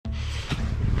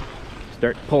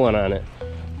start pulling on it.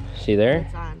 See there?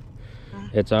 It's on.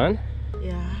 It's on?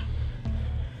 Yeah.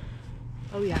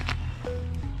 Oh yeah.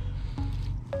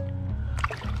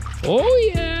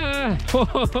 Oh yeah! Ho,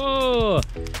 ho, ho.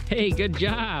 Hey, good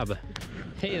job.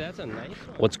 Hey, that's a nice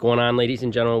one. What's going on, ladies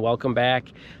and gentlemen? Welcome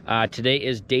back. Today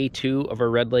is day 2 of our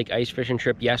Red Lake ice fishing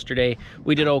trip. Yesterday,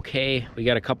 we did okay. We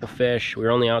got a couple fish. We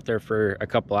were only out there for a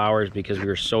couple hours because we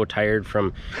were so tired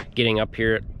from getting up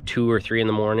here at 2 or 3 in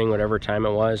the morning, whatever time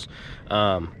it was.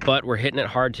 But we're hitting it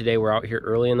hard today. We're out here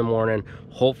early in the morning.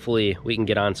 Hopefully, we can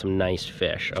get on some nice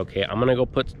fish. Okay, I'm gonna go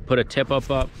put a tip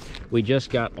up. We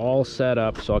just got all set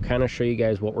up, so I'll kind of show you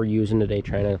guys what we're using today,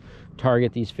 trying to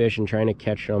target these fish and trying to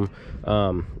catch them.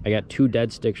 I got 2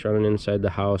 dead sticks running inside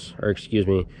the house, or excuse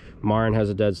me, Maren has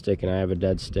a dead stick and I have a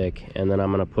dead stick, and then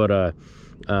I'm gonna put a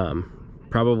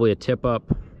probably a tip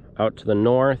up out to the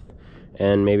north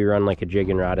and maybe run like a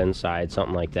jigging rod inside,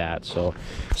 something like that. So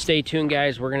stay tuned,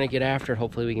 guys. We're gonna get after it.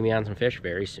 Hopefully we can be on some fish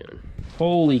very soon.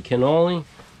 Holy cannoli.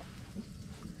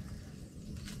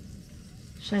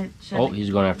 Oh, he's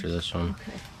going after this one.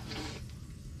 Okay.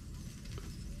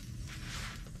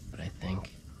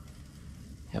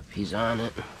 Yep, he's on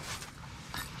it.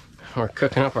 We're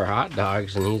cooking up our hot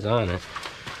dogs and he's on it.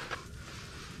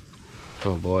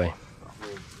 Oh boy.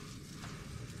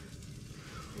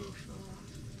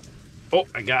 Oh,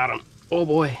 I got him. Oh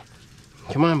boy.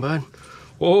 Come on, bud.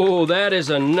 Oh, that is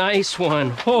a nice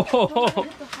one. Oh,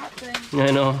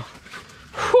 I know.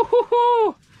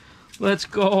 Let's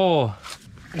go.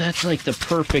 That's like the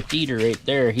perfect eater right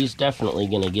there. He's definitely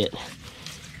gonna get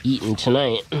eaten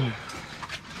tonight.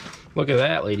 Look at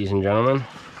that, ladies and gentlemen.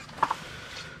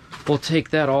 We'll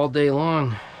take that all day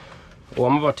long. Oh,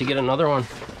 I'm about to get another one.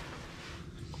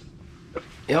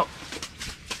 Yep.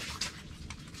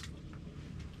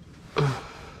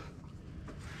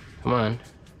 Come on.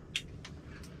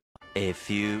 A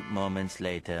few moments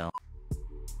later.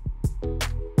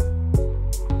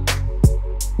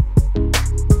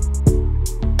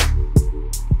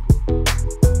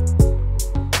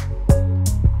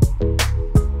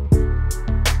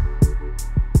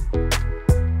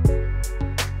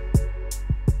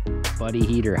 Buddy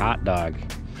heater hot dog.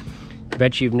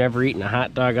 Bet you've never eaten a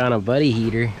hot dog on a buddy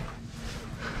heater.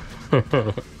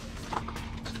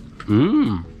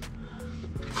 Mmm.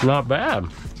 Not bad.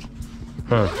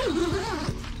 Huh.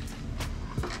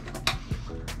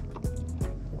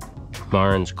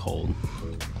 Maren's cold.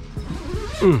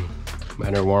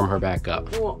 Better warm her back up.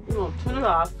 No, turn it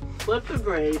off. Flip the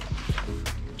braid.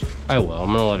 I will.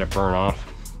 I'm gonna let it burn off.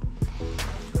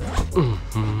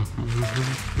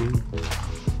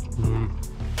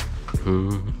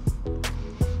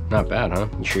 Not bad, huh?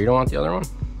 You sure you don't want the other one?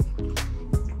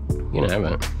 You can have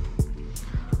it.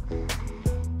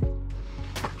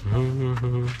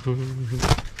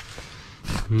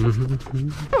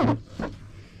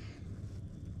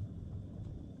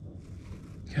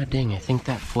 God dang, I think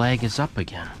that flag is up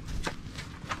again.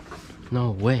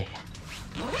 No way.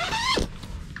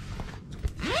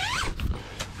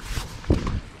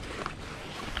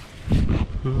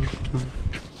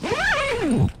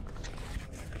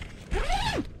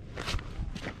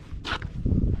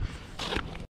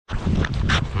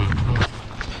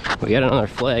 We got another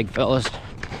flag, fellas.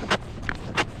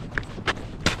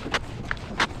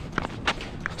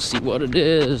 Let's see what it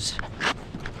is.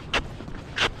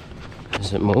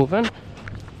 Is it moving?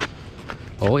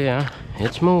 Oh yeah,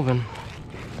 it's moving.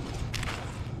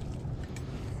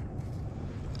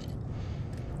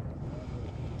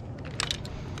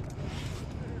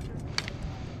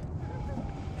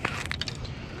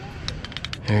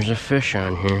 There's a fish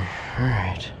on here. All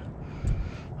right.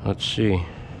 Let's see.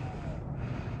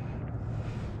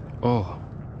 Oh.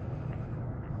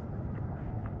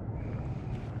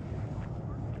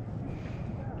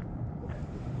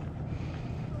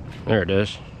 There it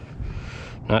is.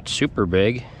 Not super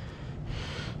big.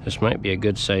 This might be a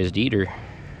good sized eater.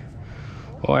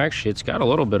 Oh, actually, it's got a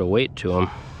little bit of weight to him.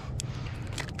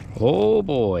 Oh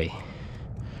boy.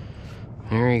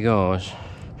 There he goes.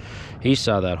 He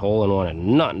saw that hole and wanted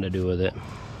nothing to do with it.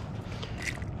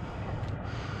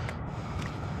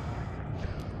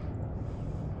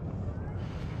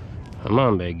 Come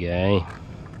on, big guy.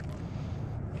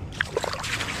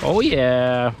 Oh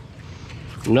yeah.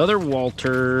 Another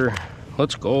Walter.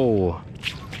 Let's go.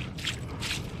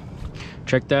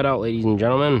 Check that out, ladies and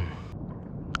gentlemen.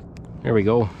 There we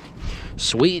go.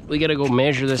 Sweet. We gotta go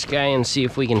measure this guy and see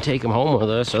if we can take him home with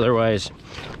us. Otherwise,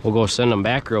 we'll go send him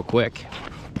back real quick.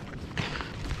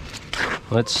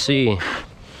 Let's see.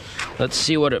 Let's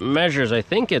see what it measures. I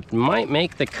think it might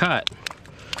make the cut.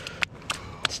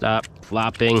 Stop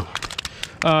flopping.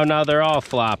 Oh, now they're all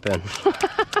flopping.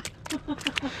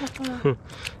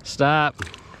 Stop.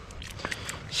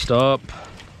 Stop.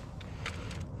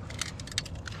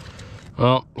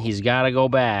 Well, he's got to go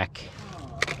back.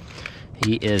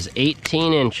 He is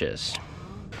 18 inches.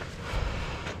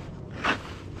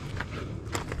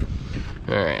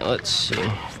 All right, let's see.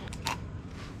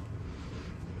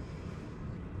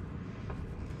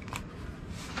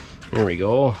 There we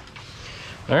go. All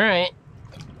right.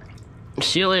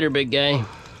 See you later, big guy.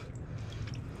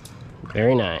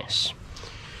 Very nice.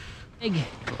 Big.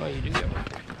 Oh, you do get one.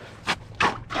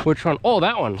 Which one? Oh,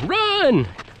 that one. Run!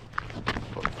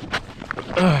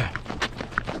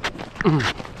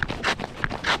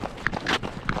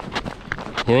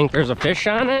 You think there's a fish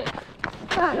on it?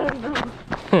 I don't know.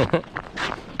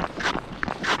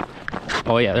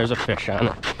 Oh yeah, there's a fish on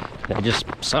it. I just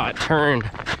saw it turn,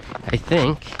 I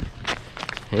think.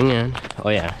 Hang on. Oh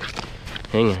yeah,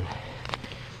 hang on.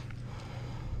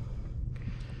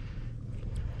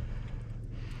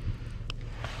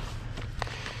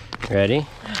 Ready?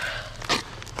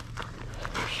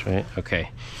 Sweet. Okay.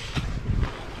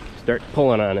 Start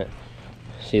pulling on it.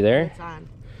 See there? It's on.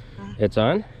 It's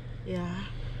on? Yeah.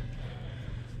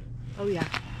 Oh yeah.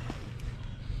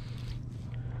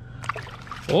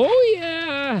 Oh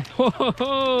yeah! Ho, ho,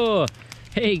 ho.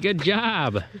 Hey, good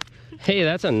job. Hey,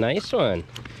 that's a nice one.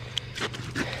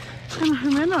 My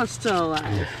minnow's still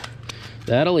alive.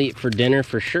 That'll eat for dinner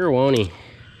for sure, won't he?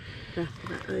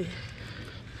 Definitely.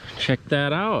 Check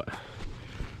that out.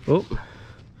 Oh.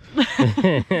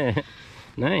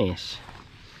 Nice.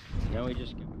 Now we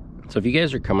just go. So if you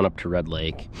guys are coming up to Red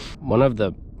Lake, one of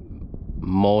the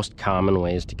most common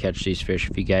ways to catch these fish,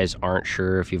 if you guys aren't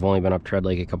sure, if you've only been up to Red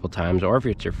Lake a couple times, or if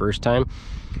it's your first time,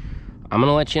 I'm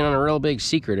gonna let you in on a real big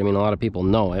secret. I mean, a lot of people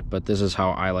know it, but this is how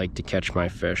I like to catch my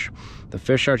fish. The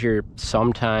fish out here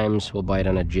sometimes will bite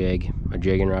on a jig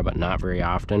and rod, but not very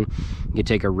often. You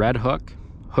take a red hook,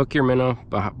 hook your minnow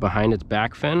behind its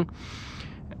back fin,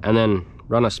 and then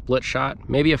run a split shot,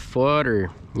 maybe a foot or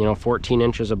 14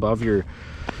 inches above your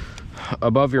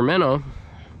minnow.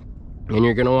 And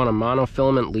you're gonna want a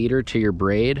monofilament leader to your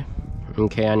braid,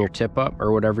 okay, on your tip up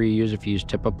or whatever you use if you use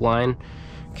tip up line,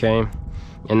 okay?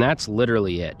 And that's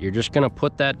literally it. You're just gonna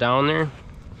put that down there,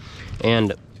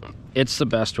 and it's the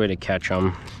best way to catch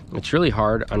them. It's really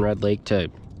hard on Red Lake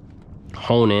to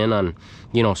hone in on,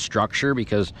 structure,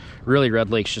 because really Red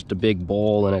Lake's just a big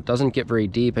bowl and it doesn't get very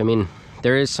deep. I mean,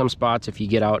 there is some spots if you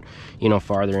get out,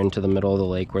 farther into the middle of the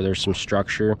lake where there's some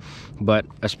structure, but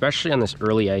especially on this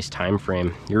early ice time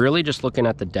frame, you're really just looking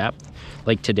at the depth.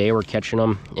 Like today, we're catching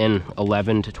them in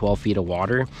 11 to 12 feet of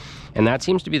water, and that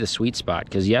seems to be the sweet spot,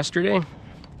 because yesterday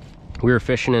we were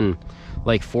fishing in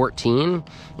like 14,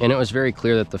 and it was very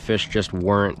clear that the fish just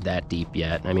weren't that deep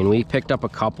yet. I mean, we picked up a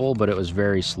couple, but it was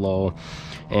very slow,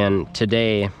 and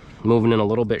today, moving in a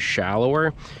little bit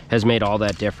shallower has made all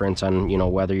that difference on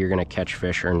whether you're going to catch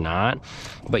fish or not.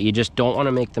 But you just don't want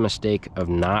to make the mistake of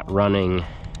not running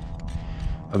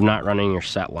your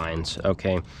set lines.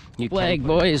 Okay, you flag,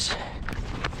 boys.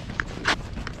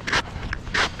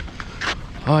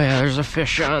 Oh yeah, there's a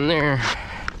fish on there.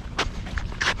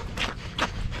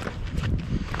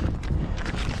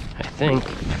 I think.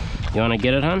 You want to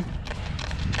get it, hon?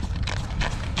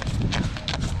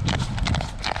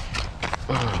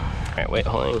 All right, wait,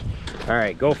 hold on. All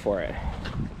right, go for it.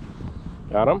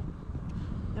 Got him?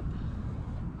 Yep.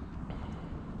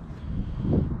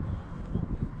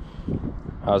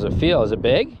 How's it feel? Is it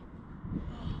big?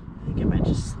 I think it might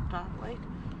just slip out, like.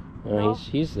 No,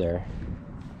 he's there.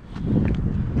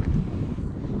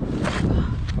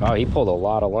 Wow, he pulled a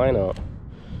lot of line out.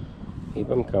 Keep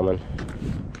him coming.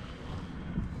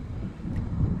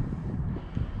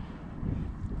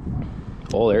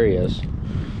 Oh, there he is.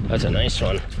 That's a nice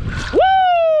one.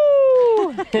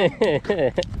 Woo!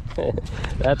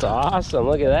 That's awesome.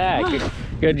 Look at that.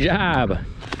 Good job.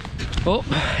 Oh,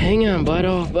 hang on,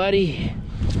 buddy.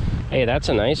 Hey, that's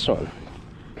a nice one.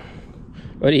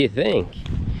 What do you think?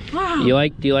 Wow. Do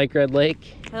you like Red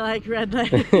Lake? I like Red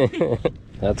Lake.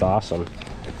 That's awesome.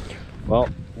 Well,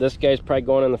 this guy's probably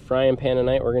going in the frying pan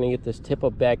tonight. We're gonna get this tip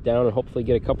up back down and hopefully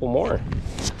get a couple more.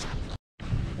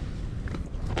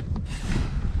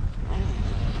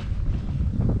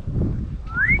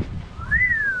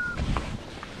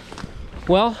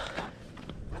 Well,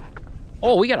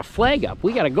 oh, we got a flag up.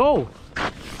 We gotta go.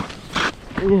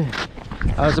 I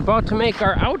was about to make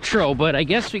our outro, but I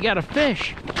guess we got a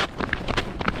fish.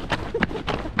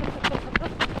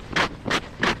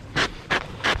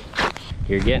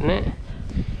 You're getting it?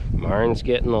 Martin's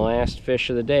getting the last fish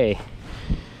of the day.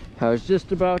 I was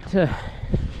just about to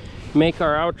make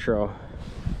our outro.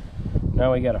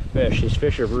 Now we got a fish. These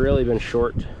fish have really been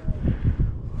short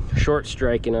short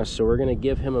striking us, so we're gonna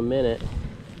give him a minute.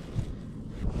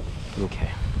 Okay.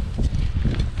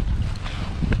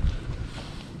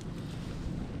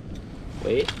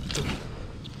 Wait.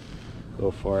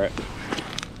 Go for it.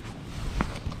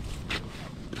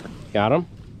 Got him?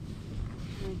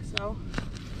 I think so.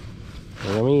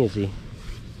 Take him easy.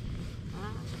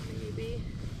 Maybe.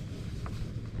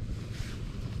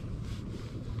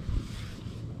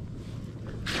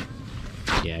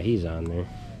 Yeah, he's on there.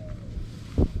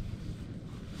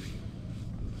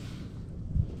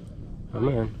 Come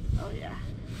on. Oh yeah.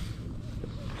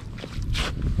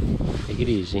 Take it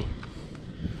easy.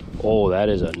 Oh, that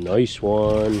is a nice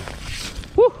one.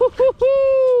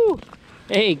 Woo-hoo-hoo-hoo!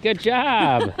 Hey, good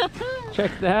job.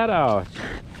 Check that out.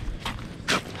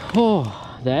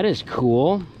 Oh, that is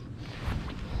cool.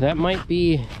 That might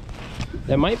be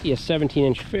a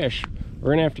 17-inch fish.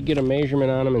 We're gonna have to get a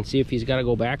measurement on him and see if he's got to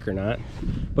go back or not.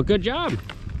 But good job.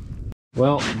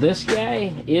 Well, this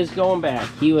guy is going back.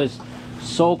 He was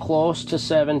so close to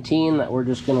 17 that we're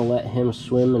just gonna let him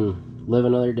swim and live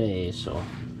another day. So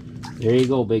there you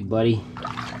go, big buddy.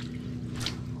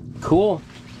 Cool.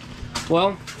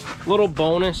 Well, little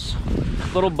bonus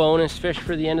fish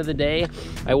for the end of the day.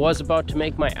 I was about to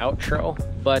make my outro,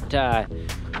 but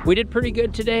we did pretty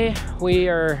good today. We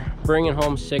are bringing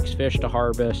home 6 fish to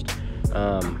harvest.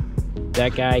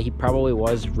 That guy, he probably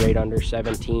was right under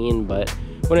 17, but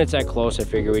when it's that close, I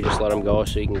figure we just let him go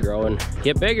so he can grow and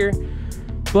get bigger.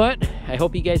 But I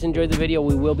hope you guys enjoyed the video.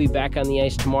 We will be back on the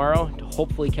ice tomorrow to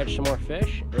hopefully catch some more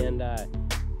fish, and